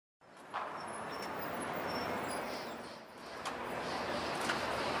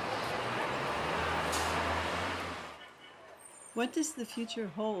What does the future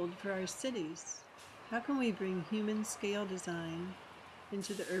hold for our cities? How can we bring human-scale design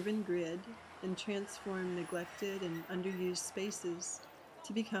into the urban grid and transform neglected and underused spaces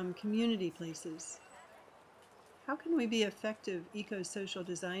to become community places? How can we be effective eco-social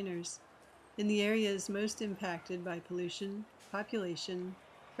designers in the areas most impacted by pollution, population,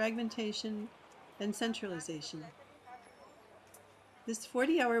 fragmentation, and centralization? This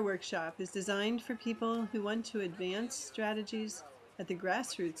 40-hour workshop is designed for people who want to advance strategies at the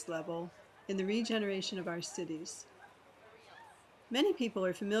grassroots level in the regeneration of our cities. Many people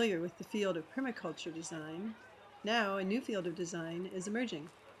are familiar with the field of permaculture design. Now, a new field of design is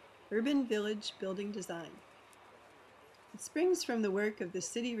emerging: urban village building design. It springs from the work of the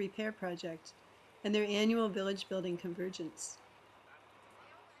CityRepair project and their annual Village Building Convergence.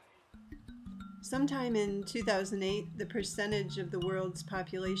 Sometime in 2008, the percentage of the world's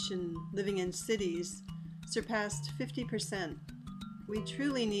population living in cities surpassed 50%. We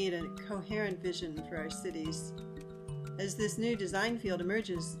truly need a coherent vision for our cities. As this new design field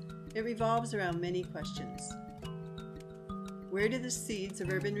emerges, it revolves around many questions. Where do the seeds of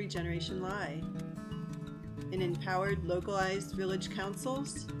urban regeneration lie? In empowered, localized village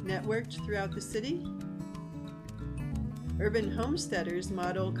councils networked throughout the city? Urban homesteaders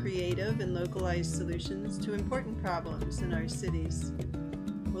model creative and localized solutions to important problems in our cities.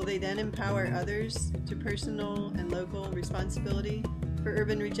 Will they then empower others to personal and local responsibility for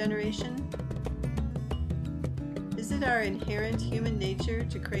urban regeneration? Is it our inherent human nature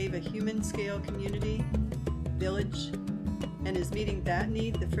to crave a human-scale community, village, and is meeting that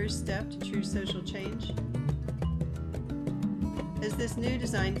need the first step to true social change? As this new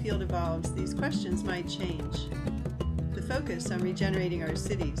design field evolves, these questions might change. The focus on regenerating our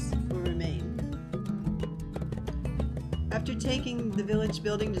cities will remain. After taking the Village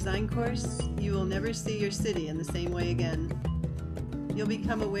Building Design course, you will never see your city in the same way again. You'll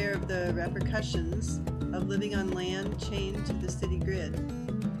become aware of the repercussions of living on land chained to the city grid.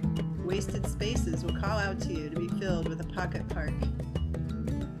 Wasted spaces will call out to you to be filled with a pocket park.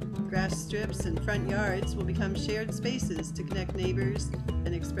 Grass strips and front yards will become shared spaces to connect neighbors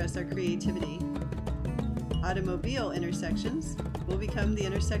and express our creativity. Automobile intersections will become the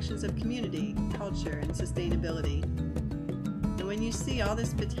intersections of community, culture, and sustainability. And when you see all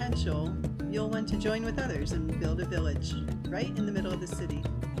this potential, you'll want to join with others and build a village right in the middle of the city.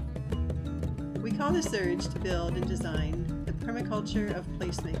 We call this urge to build and design the permaculture of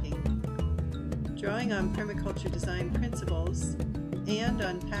placemaking. Drawing on permaculture design principles and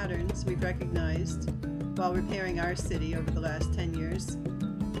on patterns we've recognized while repairing our city over the last 10 years,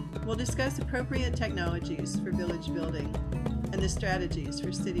 we'll discuss appropriate technologies for village building and the strategies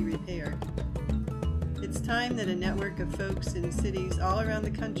for city repair. It's time that a network of folks in cities all around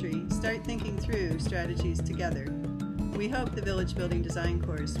the country start thinking through strategies together. We hope the Village Building Design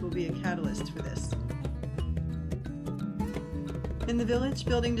course will be a catalyst for this. In the Village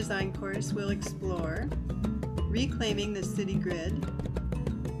Building Design course, we'll explore reclaiming the city grid,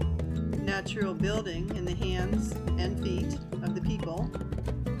 natural building in the hands and feet of the people,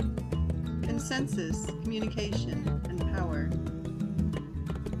 consensus, communication, and power,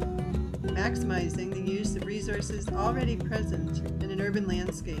 maximizing the use of resources already present in an urban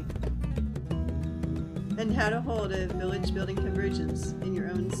landscape, and how to hold a village building convergence in your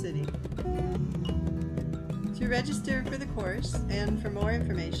own city. To register for the course and for more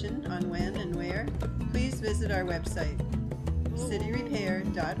information on when and where, please visit our website,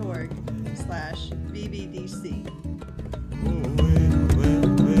 cityrepair.org/VBDC.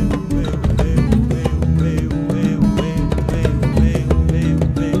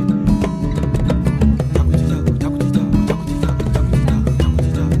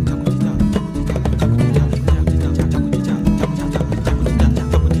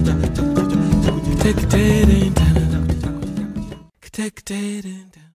 Take